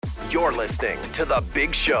You're listening to The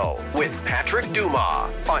Big Show with Patrick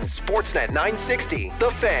Dumas on Sportsnet 960, The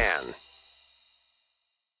Fan.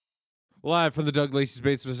 Live from the Doug Lacey's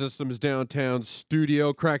Basement Systems downtown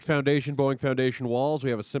studio. Cracked foundation, Boeing foundation walls.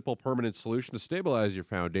 We have a simple, permanent solution to stabilize your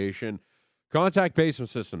foundation. Contact Basement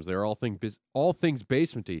Systems. They're all things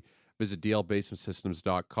basementy. Visit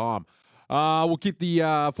dlbasementsystems.com. We'll keep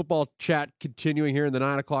the football chat continuing here in the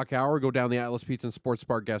 9 o'clock hour. Go down the Atlas Pizza and Sports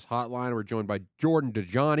Bar guest hotline. We're joined by Jordan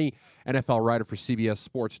Dajani, NFL writer for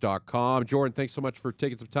CBSSports.com. Jordan, thanks so much for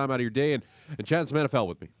taking some time out of your day and chatting some NFL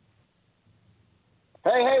with me.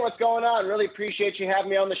 Hey, what's going on? Really appreciate you having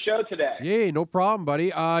me on the show today. Yeah, no problem,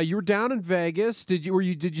 buddy. You were down in Vegas. Did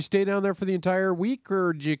you stay down there for the entire week,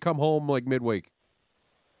 or did you come home like midweek?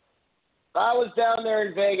 I was down there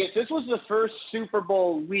in Vegas. This was the first Super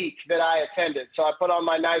Bowl week that I attended. So I put on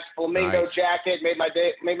my nice flamingo jacket, made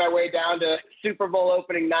my way down to Super Bowl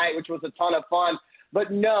opening night, which was a ton of fun.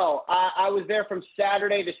 But no, I was there from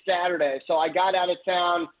Saturday to Saturday. So I got out of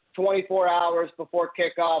town 24 hours before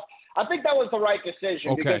kickoff. I think that was the right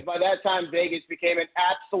decision because by that time Vegas became an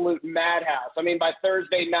absolute madhouse. I mean, by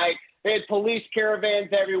Thursday night, they had police caravans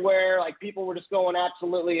everywhere. Like, people were just going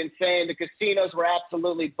absolutely insane. The casinos were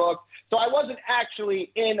absolutely booked. So I wasn't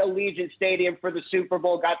actually in Allegiant Stadium for the Super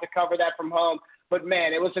Bowl, got to cover that from home. But,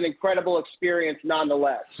 man, it was an incredible experience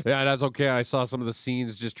nonetheless. Yeah, that's okay. I saw some of the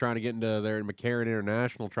scenes just trying to get into there in McCarran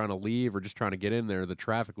International, trying to leave or just trying to get in there. The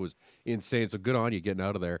traffic was insane. So good on you getting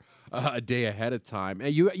out of there a day ahead of time. Hey,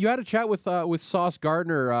 you had a chat with Sauce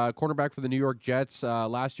Gardner, cornerback for the New York Jets,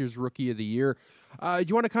 last year's Rookie of the Year. Do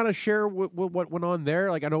you want to kind of share what went on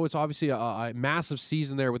there? Like, I know it's obviously a massive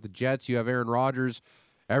season there with the Jets. You have Aaron Rodgers.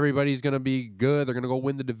 Everybody's going to be good. They're going to go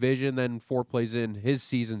win the division. Then 4 plays in, his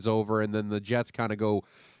season's over, and then the Jets kind of go,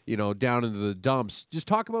 down into the dumps. Just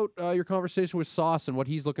talk about your conversation with Sauce and what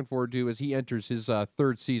he's looking forward to as he enters his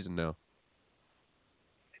third season now.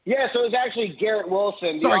 Yeah, so it was actually Garrett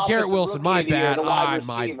Wilson. Sorry, Garrett Wilson. My bad.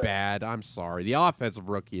 My bad. I'm sorry. The offensive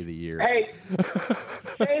Rookie of the Year. Hey,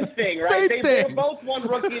 same thing, right? Same thing. They both won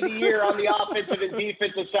Rookie of the Year on the offensive and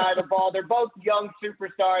defensive side of the ball. They're both young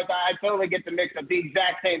superstars. I totally get to mix up the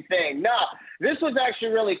exact same thing. No, this was actually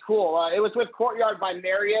really cool. It was with Courtyard by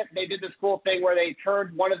Marriott. They did this cool thing where they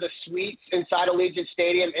turned one of the suites inside Allegiant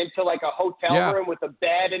Stadium into like a hotel room with a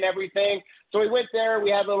bed and everything. So we went there. We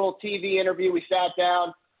had a little TV interview. We sat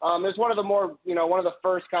down. It was one of the more, one of the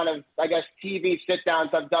first kind of, I guess, TV sit-downs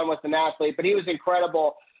I've done with an athlete, but he was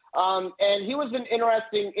incredible. And he was an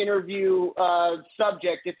interesting interview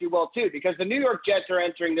subject, if you will, too, because the New York Jets are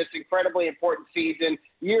entering this incredibly important season,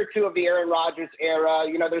 year 2 of the Aaron Rodgers era.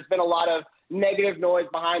 There's been a lot of negative noise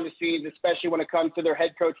behind the scenes, especially when it comes to their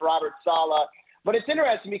head coach, Robert Saleh. But it's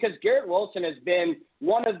interesting because Garrett Wilson has been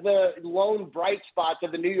one of the lone bright spots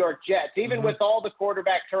of the New York Jets. Even with all the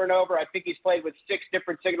quarterback turnover, I think he's played with 6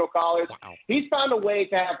 different signal callers. Wow. He's found a way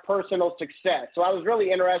to have personal success. So I was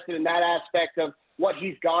really interested in that aspect of what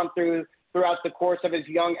he's gone through throughout the course of his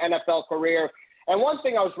young NFL career. And one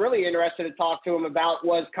thing I was really interested to talk to him about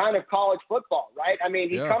was kind of college football, right? I mean,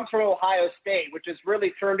 he comes from Ohio State, which has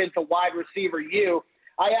really turned into wide receiver U.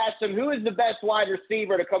 I asked him, who is the best wide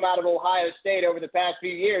receiver to come out of Ohio State over the past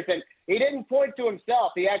few years? And he didn't point to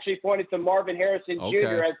himself. He actually pointed to Marvin Harrison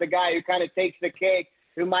Jr. as the guy who kind of takes the cake,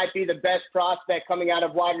 who might be the best prospect coming out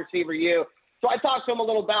of wide receiver U. So I talked to him a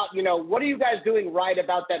little about, what are you guys doing right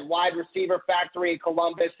about that wide receiver factory in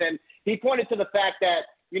Columbus? And he pointed to the fact that,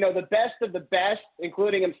 the best of the best,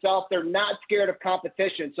 including himself, they're not scared of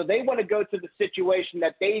competition. So they want to go to the situation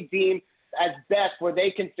that they deem as best where they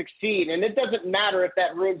can succeed. And it doesn't matter if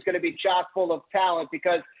that room's going to be chock full of talent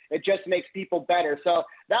because it just makes people better. So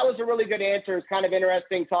that was a really good answer. It's kind of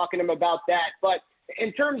interesting talking to him about that. But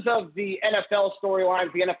in terms of the NFL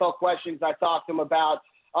storylines, the NFL questions I talked to him about,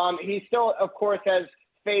 he still, of course, has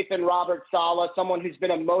faith in Robert Saleh, someone who's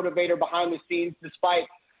been a motivator behind the scenes despite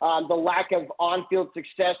the lack of on-field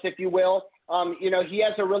success, if you will. He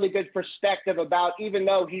has a really good perspective about, even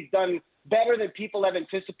though he's done better than people have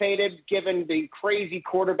anticipated, given the crazy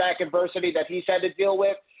quarterback adversity that he's had to deal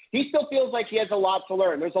with, he still feels like he has a lot to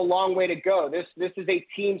learn. There's a long way to go. This is a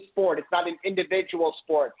team sport. It's not an individual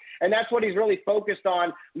sport. And that's what he's really focused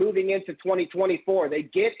on moving into 2024. They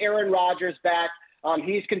get Aaron Rodgers back.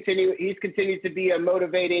 He's continued to be a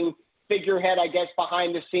motivating figurehead, I guess,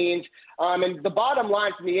 behind the scenes. And the bottom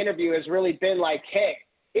line from the interview has really been like, hey,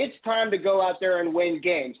 it's time to go out there and win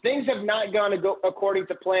games. Things have not gone according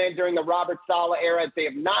to plan during the Robert Saleh era. They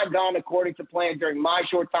have not gone according to plan during my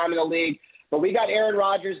short time in the league. But we got Aaron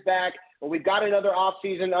Rodgers back. but we've got another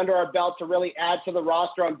offseason under our belt to really add to the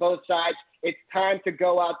roster on both sides. It's time to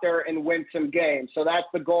go out there and win some games. So that's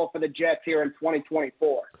the goal for the Jets here in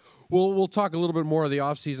 2024. Well, we'll talk a little bit more of the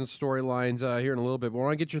offseason storylines here in a little bit. But I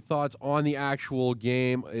want to get your thoughts on the actual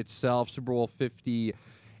game itself, Super Bowl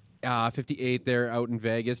 58 there out in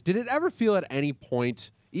Vegas. Did it ever feel at any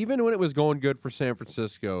point, even when it was going good for San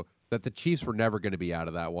Francisco, that the Chiefs were never going to be out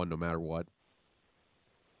of that one no matter what?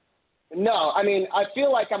 No, I mean, I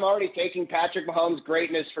feel like I'm already taking Patrick Mahomes'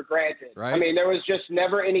 greatness for granted. Right. I mean, there was just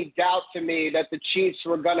never any doubt to me that the Chiefs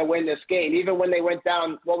were going to win this game. Even when they went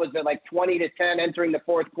down, what was it, like 20-10 entering the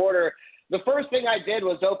fourth quarter, the first thing I did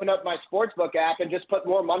was open up my sportsbook app and just put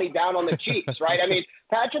more money down on the Chiefs, right? I mean,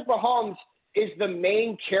 Patrick Mahomes is the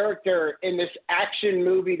main character in this action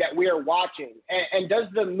movie that we are watching. And does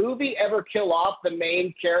the movie ever kill off the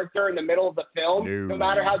main character in the middle of the film, no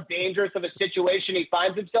matter how dangerous of a situation he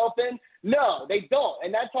finds himself in? No, they don't.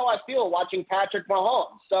 And that's how I feel watching Patrick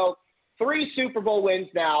Mahomes. So 3 Super Bowl wins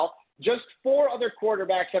now. Just 4 other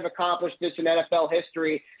quarterbacks have accomplished this in NFL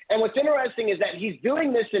history. And what's interesting is that he's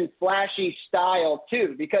doing this in flashy style,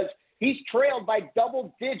 too, because he's trailed by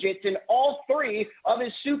double digits in all 3 of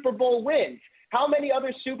his Super Bowl wins. How many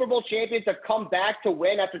other Super Bowl champions have come back to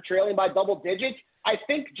win after trailing by double digits? I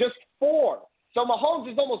think just 4. So Mahomes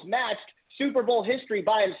has almost matched Super Bowl history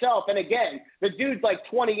by himself. And again, the dude's like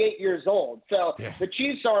 28 years old. So The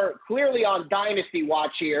Chiefs are clearly on dynasty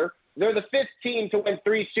watch here. They're the 5th team to win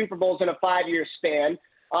 3 Super Bowls in a 5-year span.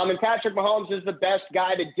 And Patrick Mahomes is the best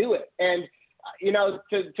guy to do it. And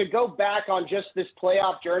to go back on just this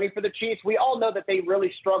playoff journey for the Chiefs, we all know that they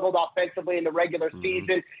really struggled offensively in the regular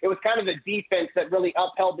season. It was kind of the defense that really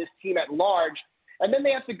upheld this team at large. And then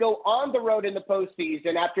they have to go on the road in the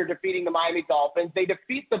postseason after defeating the Miami Dolphins. They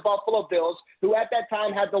defeat the Buffalo Bills, who at that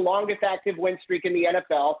time had the longest active win streak in the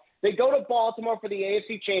NFL. They go to Baltimore for the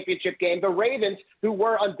AFC Championship game. The Ravens, who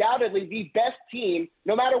were undoubtedly the best team,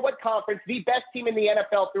 no matter what conference, the best team in the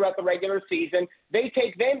NFL throughout the regular season, they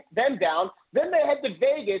take them down. Then they head to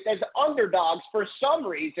Vegas as underdogs for some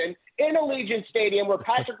reason in Allegiant Stadium, where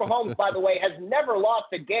Patrick Mahomes, by the way, has never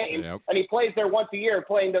lost a game, and he plays there once a year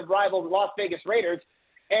playing the rival Las Vegas Raiders.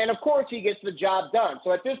 And, of course, he gets the job done.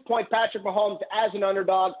 So at this point, Patrick Mahomes as an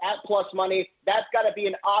underdog at plus money, that's got to be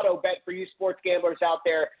an auto bet for you sports gamblers out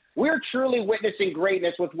there. We're truly witnessing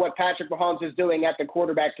greatness with what Patrick Mahomes is doing at the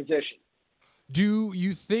quarterback position. Do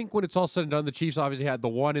you think when it's all said and done, the Chiefs obviously had the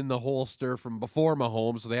one in the holster from before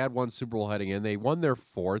Mahomes, so they had one Super Bowl heading in. They won their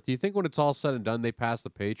 4th. Do you think when it's all said and done, they pass the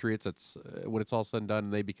Patriots? When it's all said and done,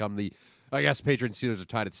 and they become I guess Patriots and Steelers are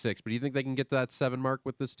tied at 6, but do you think they can get to that 7 mark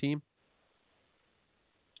with this team?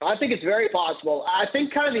 I think it's very possible. I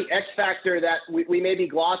think kind of the X factor that we may be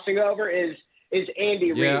glossing over is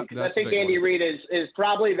Andy Reid. I think Andy Reid is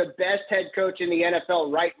probably the best head coach in the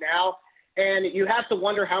NFL right now. And you have to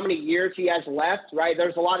wonder how many years he has left, right?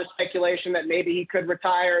 There's a lot of speculation that maybe he could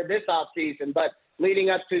retire this offseason. But leading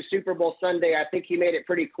up to Super Bowl Sunday, I think he made it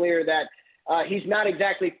pretty clear that he's not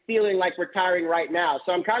exactly feeling like retiring right now.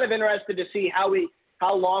 So I'm kind of interested to see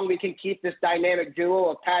how long we can keep this dynamic duo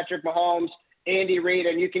of Patrick Mahomes, Andy Reid,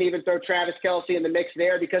 and you can even throw Travis Kelce in the mix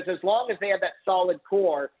there, because as long as they have that solid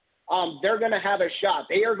core, they're going to have a shot.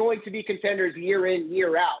 They are going to be contenders year in,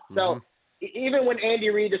 year out. So even when Andy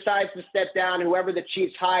Reid decides to step down, whoever the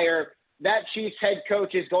Chiefs hire, that Chiefs head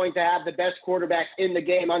coach is going to have the best quarterback in the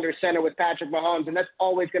game under center with Patrick Mahomes, and that's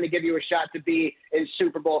always going to give you a shot to be in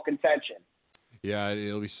Super Bowl contention. Yeah,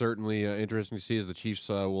 it'll be certainly interesting to see as the Chiefs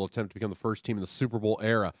will attempt to become the first team in the Super Bowl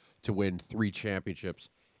era to win 3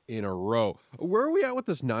 championships in a row. Where are we at with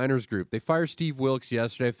this Niners group? They fired Steve Wilkes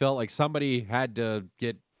yesterday. I felt like somebody had to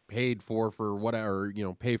get paid for whatever,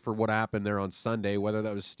 pay for what happened there on Sunday, whether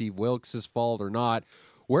that was Steve Wilkes' fault or not.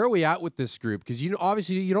 Where are we at with this group? Because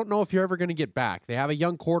obviously you don't know if you're ever going to get back. They have a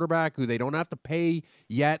young quarterback who they don't have to pay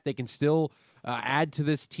yet. They can still add to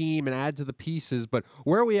this team and add to the pieces. But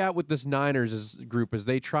where are we at with this Niners group as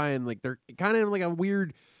they try and they're kind of like a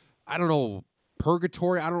weird, I don't know,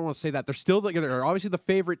 purgatory. I don't want to say that. They're obviously the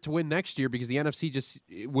favorite to win next year because the NFC just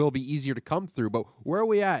will be easier to come through. But where are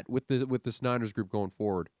we at with this Niners group going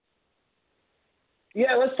forward?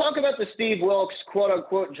 Yeah, let's talk about the Steve Wilkes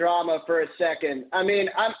quote-unquote drama for a second. I mean,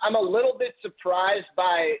 I'm a little bit surprised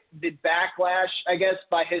by the backlash, I guess,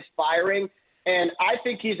 by his firing. And I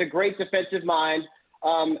think he's a great defensive mind.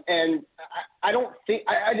 And I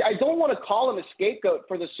don't want to call him a scapegoat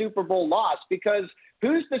for the Super Bowl loss, because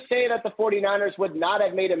who's to say that the 49ers would not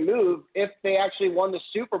have made a move if they actually won the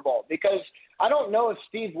Super Bowl? Because I don't know if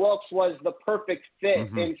Steve Wilkes was the perfect fit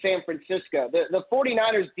in San Francisco. The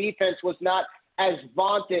 49ers defense was not as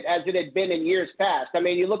vaunted as it had been in years past. I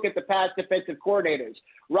mean, you look at the past defensive coordinators,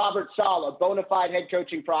 Robert Saleh, bona fide head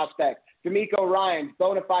coaching prospect, D'Amico Ryans,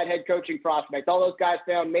 bona fide head coaching prospect. All those guys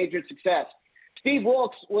found major success. Steve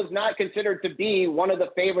Wilkes was not considered to be one of the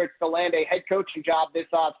favorites to land a head coaching job this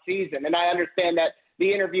offseason. And I understand that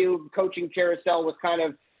the interview coaching carousel was kind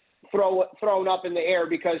of thrown up in the air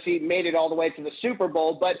because he made it all the way to the Super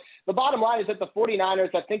Bowl. But the bottom line is that the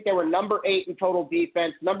 49ers, I think they were number 8 in total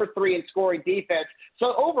defense, number 3 in scoring defense.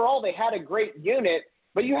 So overall, they had a great unit.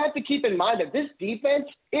 But you have to keep in mind that this defense,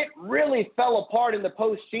 it really fell apart in the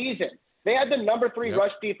postseason. They had the number 3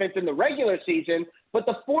 rush defense in the regular season, but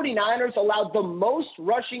the 49ers allowed the most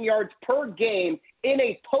rushing yards per game in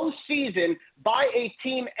a postseason by a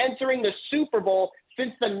team entering the Super Bowl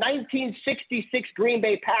since the 1966 Green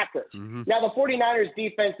Bay Packers. Now, the 49ers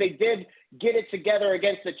defense, they did get it together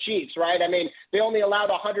against the Chiefs, right? I mean, they only allowed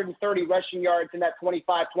 130 rushing yards in that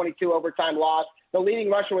 25-22 overtime loss. The leading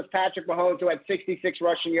rusher was Patrick Mahomes, who had 66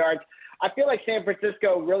 rushing yards. I feel like San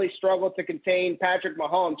Francisco really struggled to contain Patrick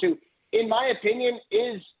Mahomes, who, in my opinion,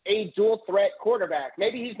 is a dual-threat quarterback.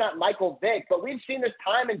 Maybe he's not Michael Vick, but we've seen this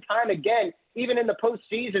time and time again, even in the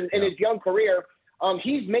postseason in his young career.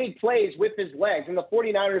 He's made plays with his legs, and the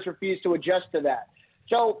 49ers refuse to adjust to that.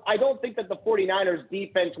 So I don't think that the 49ers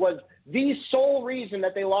defense was the sole reason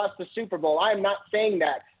that they lost the Super Bowl. I am not saying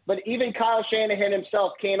that. But even Kyle Shanahan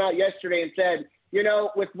himself came out yesterday and said, you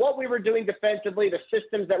know, with what we were doing defensively, the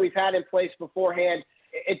systems that we've had in place beforehand,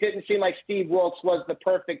 it didn't seem like Steve Wilkes was the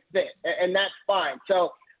perfect fit, and that's fine.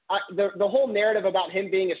 So the whole narrative about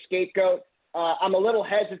him being a scapegoat, I'm a little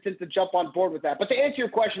hesitant to jump on board with that. But to answer your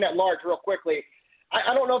question at large real quickly,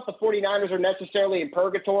 I don't know if the 49ers are necessarily in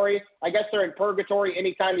purgatory. I guess they're in purgatory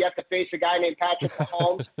anytime you have to face a guy named Patrick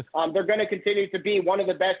Mahomes. They're going to continue to be one of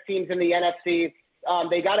the best teams in the NFC.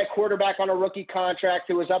 They got a quarterback on a rookie contract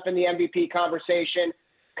who was up in the MVP conversation.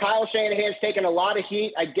 Kyle Shanahan's taken a lot of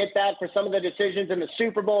heat. I get that for some of the decisions in the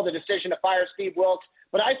Super Bowl, the decision to fire Steve Wilkes.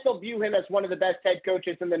 But I still view him as one of the best head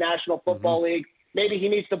coaches in the National Football League. Maybe he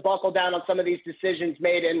needs to buckle down on some of these decisions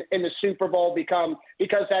made in the Super Bowl because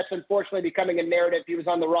that's unfortunately becoming a narrative. He was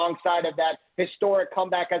on the wrong side of that historic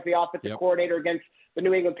comeback as the offensive coordinator against the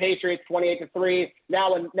New England Patriots, 28-3.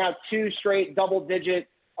 Now 2 straight double-digit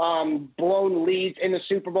blown leads in the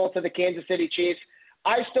Super Bowl to the Kansas City Chiefs.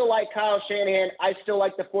 I still like Kyle Shanahan. I still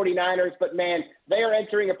like the 49ers, but, man, they are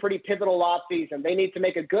entering a pretty pivotal offseason. They need to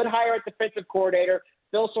make a good hire at defensive coordinator,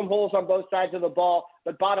 fill some holes on both sides of the ball.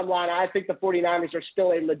 But bottom line, I think the 49ers are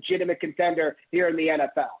still a legitimate contender here in the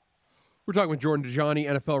NFL. We're talking with Jordan Dajani,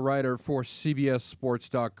 NFL writer for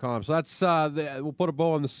CBSSports.com. So that's we'll put a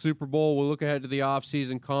bow on the Super Bowl. We'll look ahead to the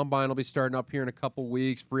offseason. Combine will be starting up here in a couple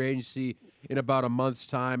weeks. Free agency in about a month's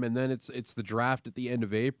time, and then it's the draft at the end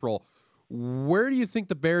of April. Where do you think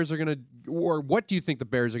the Bears are going to, or what do you think the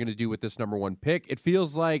Bears are going to do with this number 1 pick? It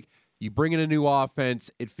feels like you bring in a new offense.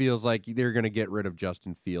 It feels like they're going to get rid of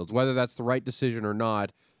Justin Fields. Whether that's the right decision or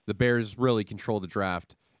not, the Bears really control the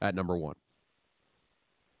draft at number 1.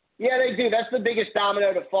 Yeah, they do. That's the biggest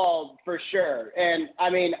domino to fall for sure. And, I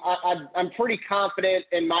mean, I'm pretty confident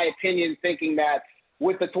in my opinion thinking that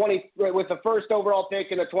with the first overall pick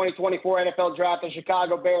in the 2024 NFL Draft, the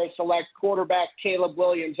Chicago Bears select quarterback Caleb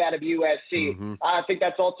Williams out of USC. I think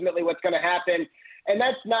that's ultimately what's going to happen. And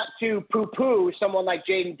that's not to poo-poo someone like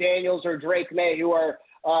Jaden Daniels or Drake May, who are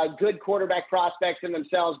good quarterback prospects in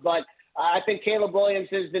themselves. But I think Caleb Williams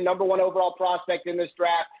is the number 1 overall prospect in this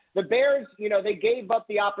draft. The Bears, they gave up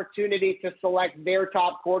the opportunity to select their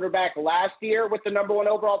top quarterback last year with the number 1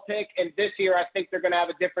 overall pick. And this year, I think they're going to have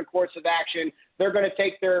a different course of action. They're going to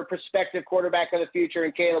take their prospective quarterback of the future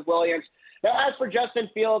in Caleb Williams. Now, as for Justin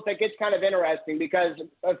Fields, that gets kind of interesting because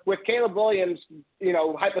with Caleb Williams,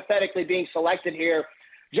 hypothetically being selected here,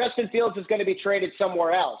 Justin Fields is going to be traded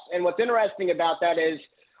somewhere else. And what's interesting about that is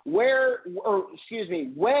when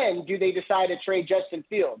do they decide to trade Justin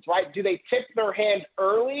Fields, right? Do they tip their hand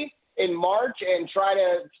early in March and try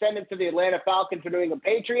to send him to the Atlanta Falcons or New England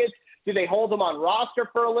Patriots? Do they hold him on roster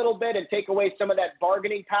for a little bit and take away some of that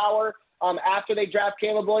bargaining power after they draft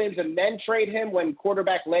Caleb Williams and then trade him when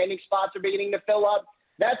quarterback landing spots are beginning to fill up?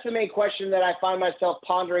 That's the main question that I find myself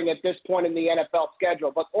pondering at this point in the NFL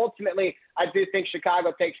schedule. But ultimately, I do think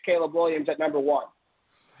Chicago takes Caleb Williams at number 1.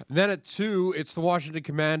 Then at 2, it's the Washington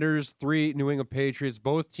Commanders, 3, New England Patriots,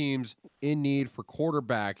 both teams in need for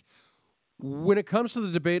quarterback. When it comes to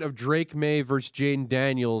the debate of Drake May versus Jaden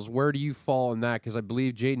Daniels, where do you fall in that? Because I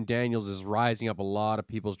believe Jaden Daniels is rising up a lot of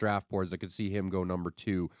people's draft boards that could see him go number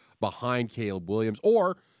 2 behind Caleb Williams.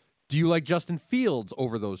 Or do you like Justin Fields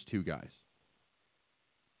over those 2 guys?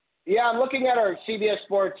 Yeah, I'm looking at our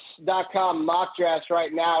CBSSports.com mock draft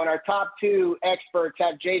right now, and our top two experts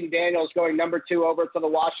have Jaden Daniels going number 2 over to the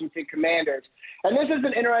Washington Commanders. And this is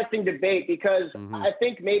an interesting debate because I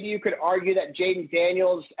think maybe you could argue that Jaden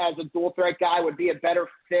Daniels as a dual threat guy would be a better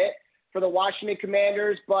fit for the Washington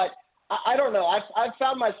Commanders, but I don't know. I've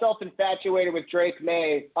found myself infatuated with Drake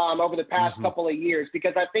May over the past couple of years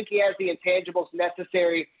because I think he has the intangibles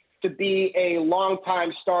necessary to be a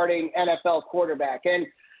long-time starting NFL quarterback. And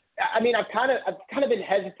I mean, I've kind of been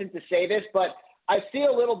hesitant to say this, but I see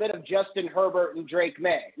a little bit of Justin Herbert and Drake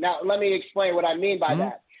May. Now, let me explain what I mean by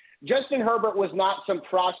that. Justin Herbert was not some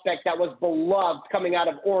prospect that was beloved coming out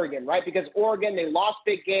of Oregon, right? Because Oregon, they lost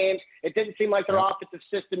big games. It didn't seem like their offensive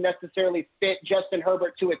system necessarily fit Justin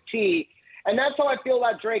Herbert to a T. And that's how I feel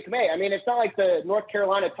about Drake May. I mean, it's not like the North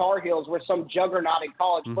Carolina Tar Heels were some juggernaut in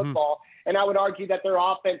college football. And I would argue that their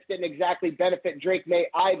offense didn't exactly benefit Drake May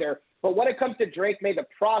either. But when it comes to Drake May, the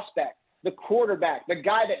prospect, the quarterback, the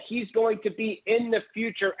guy that he's going to be in the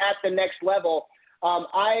future at the next level,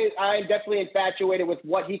 I'm definitely infatuated with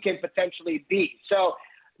what he can potentially be. So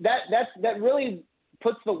that really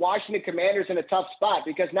puts the Washington Commanders in a tough spot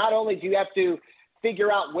because not only do you have to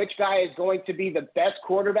figure out which guy is going to be the best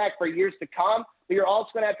quarterback for years to come, but you're also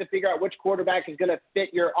going to have to figure out which quarterback is going to fit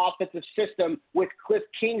your offensive system with Cliff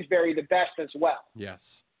Kingsbury the best as well.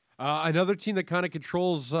 Yes. Another team that kind of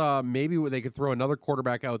controls maybe they could throw another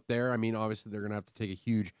quarterback out there. I mean, obviously they're going to have to take a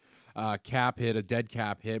huge cap hit, a dead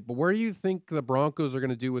cap hit. But where do you think the Broncos are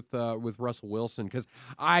going to do with Russell Wilson? Because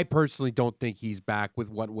I personally don't think he's back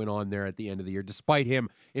with what went on there at the end of the year. Despite him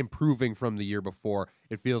improving from the year before,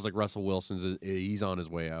 it feels like Russell he's on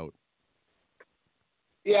his way out.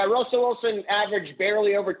 Yeah, Russell Wilson averaged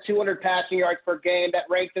barely over 200 passing yards per game. That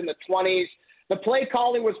ranked in the 20s. The play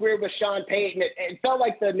calling was weird with Sean Payton. It felt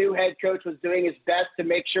like the new head coach was doing his best to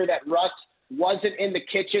make sure that Russ wasn't in the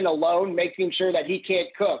kitchen alone, making sure that he can't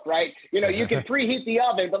cook, right? You know, you can preheat the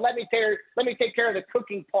oven, but let me take care of the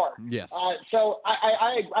cooking part. Yes. So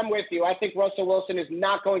I'm with you. I think Russell Wilson is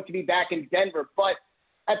not going to be back in Denver, but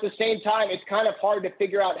at the same time, it's kind of hard to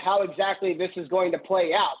figure out how exactly this is going to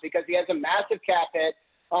play out because he has a massive cap hit.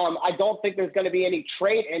 I don't think there's going to be any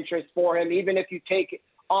trade interest for him, even if you take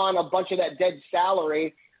on a bunch of that dead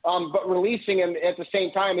salary. But releasing him at the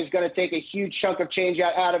same time is going to take a huge chunk of change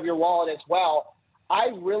out of your wallet as well. I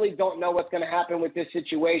really don't know what's going to happen with this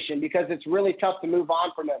situation because it's really tough to move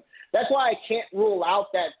on from him. That's why I can't rule out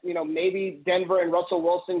that, you know, maybe Denver and Russell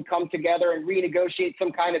Wilson come together and renegotiate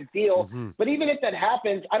some kind of deal. But even if that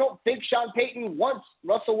happens, I don't think Sean Payton wants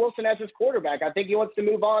Russell Wilson as his quarterback. I think he wants to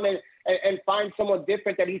move on and find someone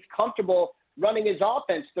different that he's comfortable running his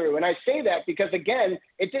offense through. And I say that because, again,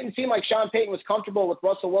 it didn't seem like Sean Payton was comfortable with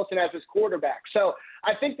Russell Wilson as his quarterback. So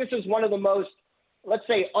I think this is one of the most, let's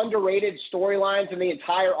say, underrated storylines in the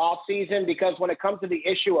entire offseason because when it comes to the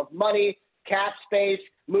issue of money, cap space,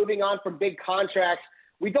 moving on from big contracts,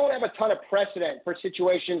 we don't have a ton of precedent for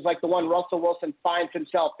situations like the one Russell Wilson finds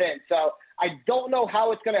himself in. So I don't know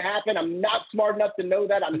how it's going to happen. I'm not smart enough to know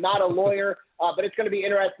that. I'm not a lawyer, but it's going to be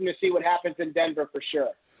interesting to see what happens in Denver for sure.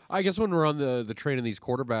 I guess when we're on the train of these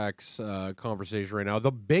quarterbacks conversation right now,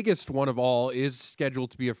 the biggest one of all is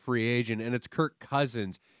scheduled to be a free agent, and it's Kirk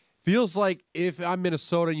Cousins. Feels like if I'm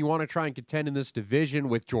Minnesota and you want to try and contend in this division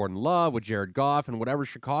with Jordan Love, with Jared Goff, and whatever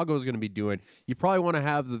Chicago is going to be doing, you probably want to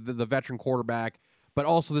have the veteran quarterback, but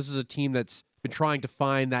also this is a team that's been trying to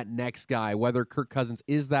find that next guy, whether Kirk Cousins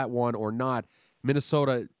is that one or not.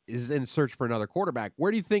 Minnesota is in search for another quarterback.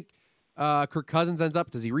 Where do you think Kirk Cousins ends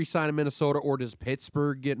up? Does he re-sign in Minnesota, or does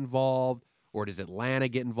Pittsburgh get involved, or does Atlanta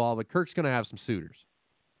get involved? Like, Kirk's going to have some suitors.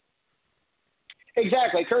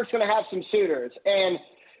 Exactly. Kirk's going to have some suitors. And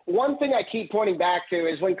one thing I keep pointing back to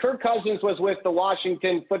is when Kirk Cousins was with the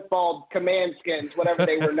Washington Football Commandskins, whatever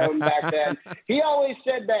they were known back then, he always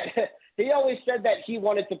said that he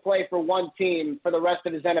wanted to play for one team for the rest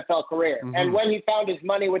of his NFL career. And when he found his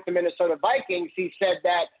money with the Minnesota Vikings, he said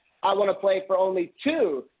that I want to play for only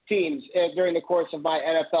two teams during the course of my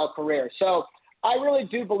NFL career. So I really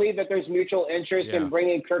do believe that there's mutual interest in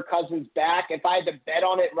bringing Kirk Cousins back. If I had to bet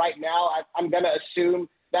on it right now, I'm going to assume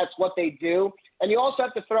that's what they do. And you also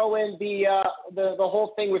have to throw in the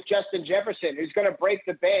whole thing with Justin Jefferson, who's going to break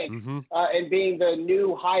the bank and being the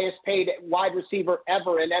new highest paid wide receiver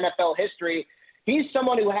ever in NFL history. He's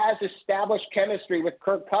someone who has established chemistry with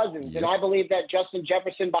Kirk Cousins. And I believe that Justin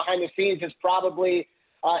Jefferson behind the scenes is probably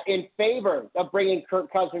in favor of bringing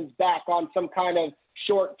Kirk Cousins back on some kind of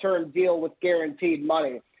short-term deal with guaranteed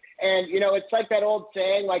money. And, you know, it's like that old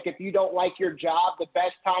saying, like, if you don't like your job, the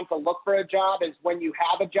best time to look for a job is when you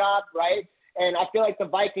have a job, right? And I feel like the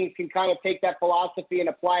Vikings can kind of take that philosophy and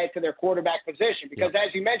apply it to their quarterback position because,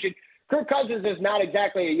 as you mentioned, Kirk Cousins is not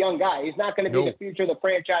exactly a young guy. He's not going to be the future of the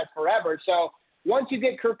franchise forever. So once you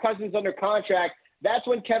get Kirk Cousins under contract, that's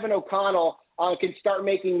when Kevin O'Connell can start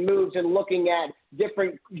making moves and looking at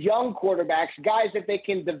different young quarterbacks, guys that they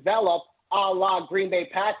can develop a la Green Bay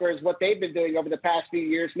Packers, what they've been doing over the past few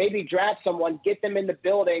years, maybe draft someone, get them in the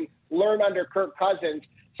building, learn under Kirk Cousins.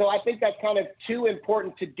 So I think that's kind of two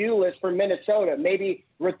important to-do lists for Minnesota. Maybe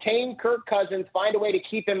retain Kirk Cousins, find a way to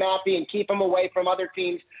keep him happy and keep him away from other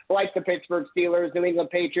teams like the Pittsburgh Steelers, New England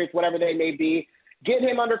Patriots, whatever they may be. Get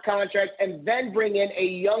him under contract and then bring in a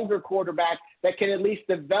younger quarterback that can at least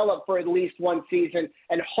develop for at least one season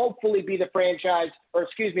and hopefully be the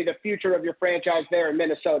future of your franchise there in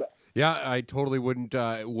Minnesota. Yeah, I totally wouldn't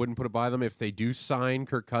put it by them if they do sign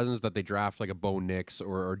Kirk Cousins that they draft like a Bo Nix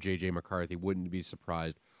or J.J. McCarthy. Wouldn't be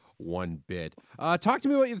surprised one bit. Talk to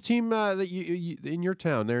me about the team that you in your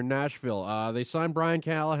town. They're in Nashville. They signed Brian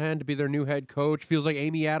Callahan to be their new head coach. Feels like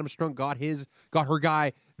Amy Adams-Strunk got her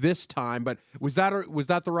guy this time, but was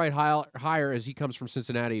that the right hire as he comes from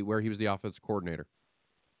Cincinnati where he was the offensive coordinator?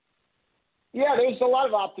 Yeah, there's a lot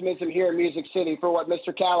of optimism here in Music City for what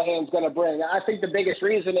Mr. Callahan's going to bring. I think the biggest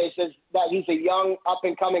reason is that he's a young,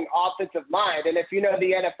 up-and-coming offensive mind. And if you know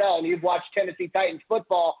the NFL and you've watched Tennessee Titans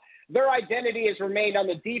football, their identity has remained on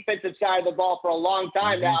the defensive side of the ball for a long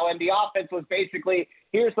time now. And the offense was basically,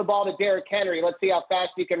 here's the ball to Derrick Henry. Let's see how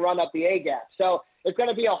fast he can run up the A-gap. So it's going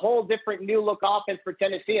to be a whole different new-look offense for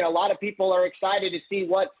Tennessee. And a lot of people are excited to see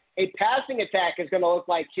what a passing attack is going to look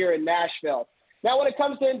like here in Nashville. Now, when it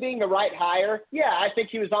comes to him being the right hire, yeah, I think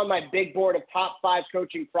he was on my big board of top 5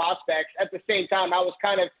 coaching prospects. At the same time, I was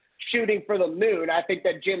kind of shooting for the moon. I think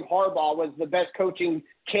that Jim Harbaugh was the best coaching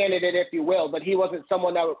candidate, if you will, but he wasn't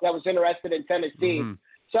someone that was interested in Tennessee.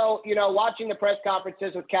 So, watching the press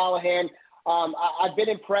conferences with Callahan, I've been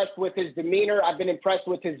impressed with his demeanor. I've been impressed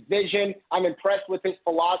with his vision. I'm impressed with his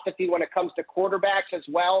philosophy when it comes to quarterbacks as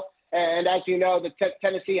well. And as you know,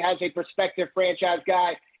 Tennessee has a prospective franchise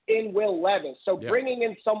guy in Will Levis. So bringing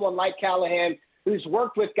in someone like Callahan, who's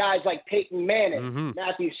worked with guys like Peyton Manning,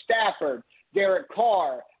 Matthew Stafford, Derek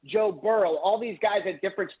Carr, Joe Burrow, all these guys at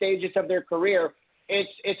different stages of their career,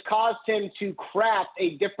 it's caused him to craft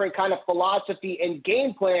a different kind of philosophy and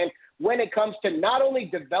game plan when it comes to not only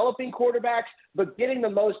developing quarterbacks, but getting the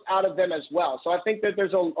most out of them as well. So I think that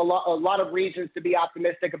there's a lot of reasons to be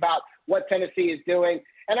optimistic about what Tennessee is doing.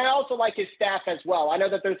 And I also like his staff as well. I know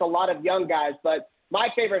that there's a lot of young guys, but my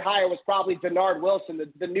favorite hire was probably Denard Wilson,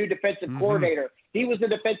 the new defensive coordinator. He was the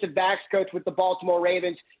defensive backs coach with the Baltimore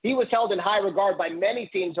Ravens. He was held in high regard by many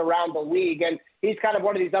teams around the league, and he's kind of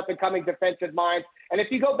one of these up-and-coming defensive minds. And if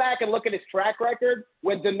you go back and look at his track record,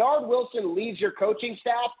 when Denard Wilson leaves your coaching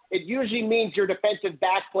staff, it usually means your defensive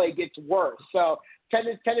back play gets worse. So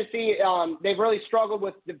Tennessee, they've really struggled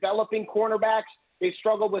with developing cornerbacks. They've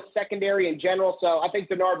struggled with secondary in general. So I think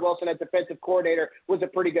Denard Wilson as defensive coordinator was a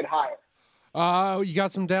pretty good hire. You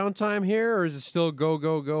got some downtime here, or is it still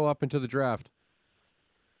go up into the draft?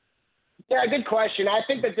 Yeah, good question. I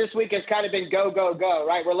think that this week has kind of been go,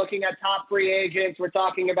 right? We're looking at top free agents. We're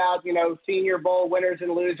talking about, Senior Bowl winners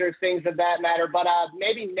and losers, things of that matter. But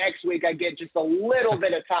maybe next week I get just a little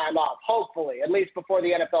bit of time off, hopefully, at least before the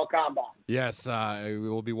NFL Combine. Yes, we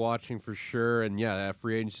will be watching for sure. And, yeah,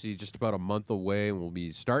 free agency just about a month away, and we'll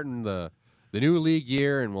be starting the new league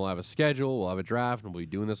year, and we'll have a schedule, we'll have a draft, and we'll be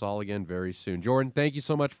doing this all again very soon. Jordan, thank you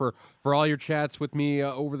so much for all your chats with me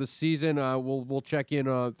over the season. We'll check in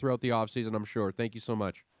throughout the offseason, I'm sure. Thank you so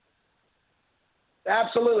much.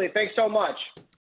 Absolutely. Thanks so much.